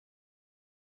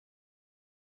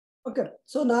Okay.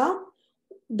 So now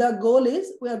the goal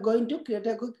is we are going to create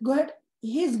a, go ahead.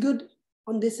 He's good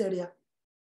on this area.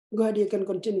 Go ahead, you can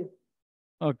continue.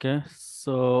 Okay,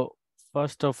 so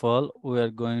first of all, we are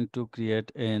going to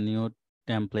create a new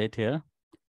template here.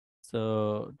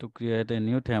 So to create a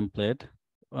new template,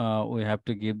 we have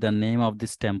to give the name of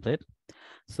this template.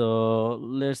 So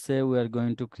let's say we are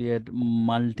going to create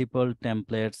multiple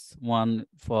templates, one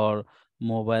for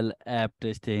mobile app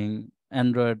testing,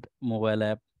 Android mobile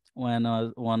app, one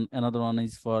another one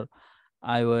is for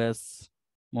iOS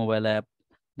mobile app,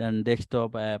 then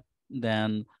desktop app,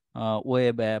 then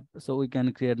web app. So we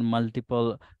can create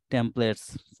multiple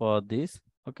templates for this.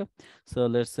 Okay, so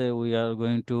let's say we are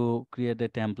going to create a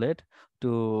template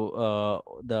to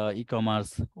the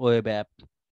e-commerce web app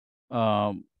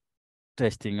um,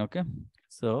 testing. Okay,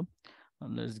 so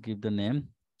let's give the name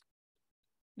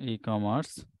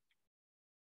e-commerce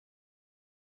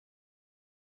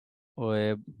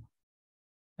web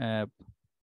app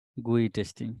GUI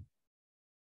testing,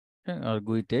 okay, or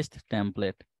GUI test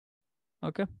template.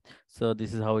 Okay, so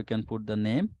this is how we can put the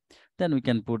name. Then we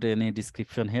can put any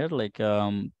description here, like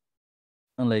the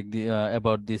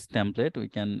about this template. We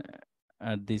can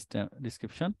add this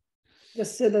description.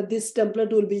 Just say that this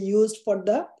template will be used for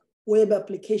the web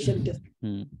application test.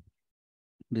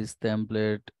 This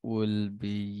template will be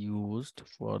used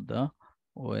for the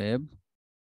web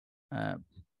app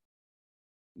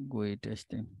GUI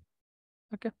testing.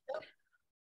 Okay,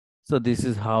 so this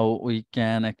is how we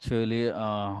can actually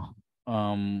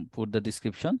put the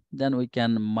description. Then we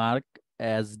can mark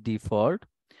as default.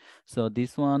 So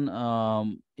this one,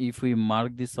 if we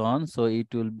mark this on, so it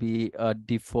will be a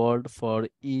default for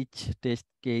each test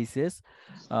cases.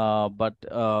 But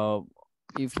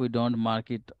if we don't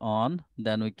mark it on,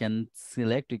 then we can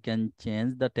select, we can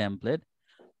change the template.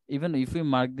 Even if we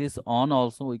mark this on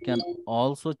also, we can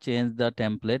also change the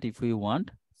template if we want.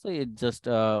 So it just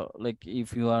like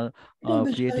if you are It will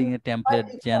be showing creating a by template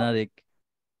default. generic.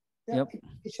 Yeah, Yep. it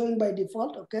will be showing by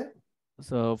default. Okay.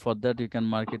 So for that you can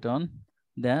mark it on.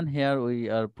 Then here we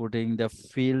are putting the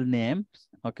field names.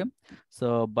 Okay.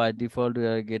 So by default we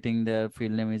are getting the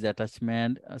field name is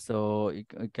attachment. So you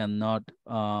cannot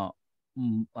I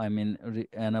mean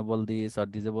enable this or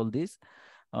disable this.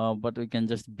 But we can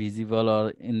just visible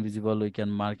or invisible, we can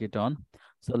mark it on.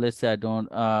 So let's say I don't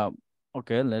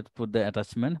okay, let's put the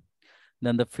attachment.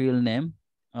 Then the field name.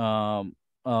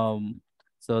 Um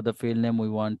so the field name we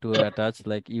want to attach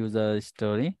like user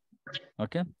story.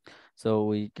 Okay, so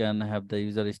we can have the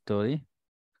user story.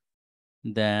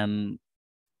 Then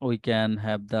we can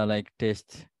have the like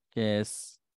test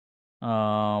case,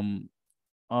 um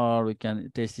or we can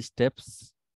test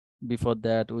steps. Before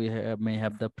that we may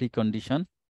have the preconditions.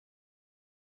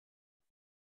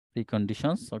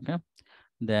 Okay,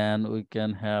 then we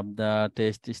can have the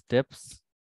test steps,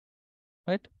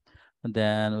 right?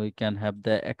 Then we can have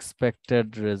the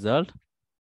expected result.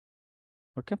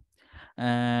 Okay,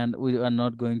 and we are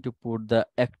not going to put the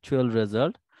actual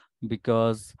result,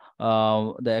 because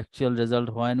the actual result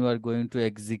when we are going to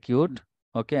execute,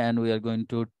 okay, and we are going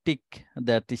to tick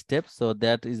that step, so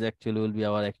that is actually will be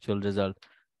our actual result.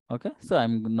 Okay, so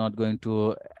I'm not going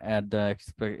to add the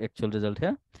actual result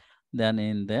here. Then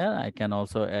in there I can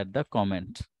also add the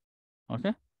comment.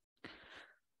 Okay,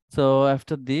 so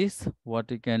after this what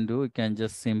we can do, we can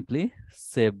just simply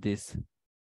save this.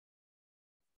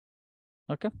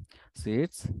 Okay, see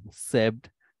it's saved.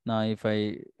 Now if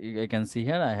I can see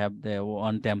here, I have the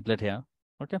one template here.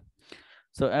 Okay,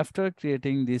 so after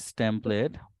creating this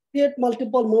template, Create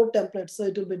multiple more templates so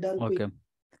it will be done quick. okay,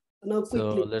 Now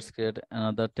so quickly. let's create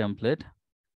another template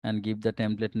and give the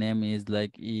template name is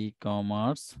like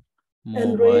e-commerce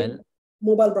Android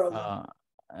mobile mobile browser. uh,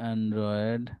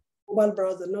 android Mobile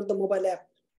browser, not the mobile app.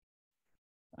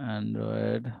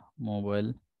 android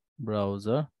mobile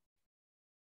browser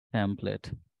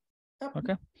template. Yep.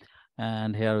 Okay,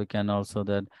 and here we can also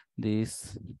that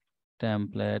this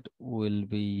template will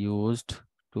be used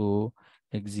to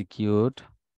execute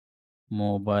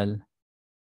mobile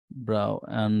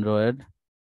Android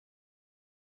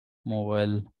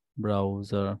mobile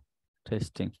browser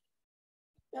testing.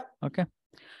 Yep. Okay,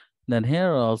 then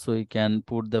here also you can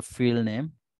put the field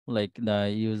name like the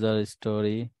user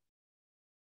story,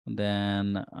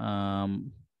 then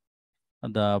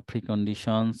the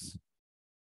preconditions,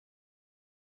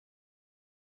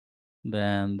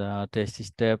 then the test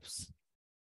steps.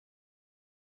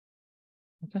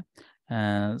 Okay,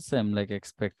 and same like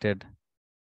expected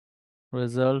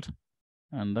result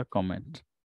and the comment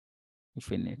if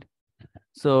we need.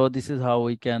 So this is how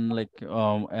we can like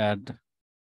add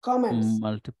Comments.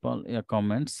 multiple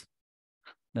comments.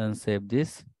 Then save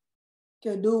this.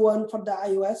 Okay, do one for the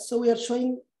iOS. So we are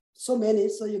showing so many,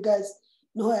 so you guys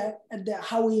know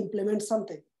how we implement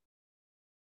something.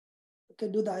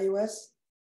 Okay, do the iOS.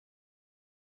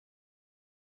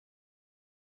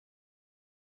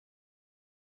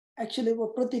 Actually,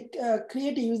 Pratik,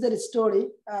 create a user story.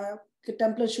 The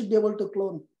template should be able to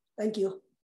clone. Thank you.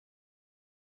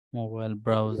 Mobile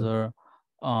browser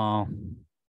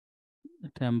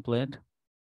template.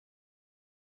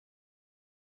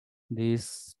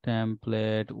 This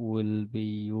template will be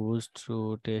used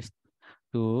to test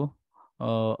to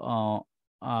iOS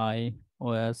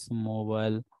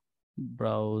mobile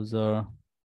browser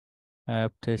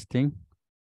app testing.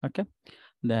 Okay,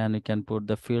 then you can put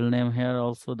the field name here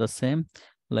also the same,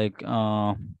 like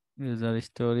user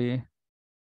story,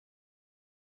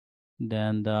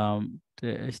 then the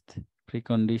test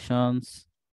preconditions,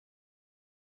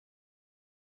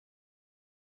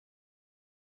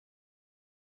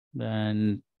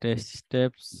 then test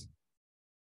steps,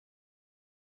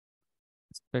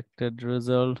 expected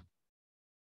result,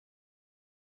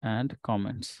 and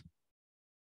comments.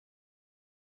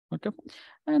 Okay,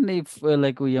 and if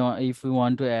like if we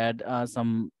want to add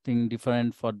something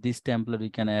different for this template, we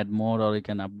can add more, or we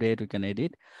can update, we can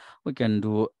edit, we can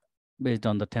do based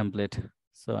on the template.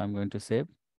 So I'm going to save.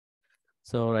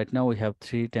 So right now we have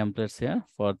 3 templates here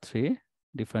for 3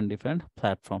 different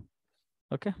platform.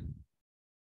 Okay,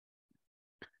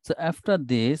 so after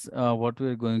this what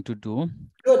we're going to do,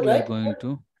 Good, we are right? going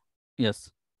to, yes,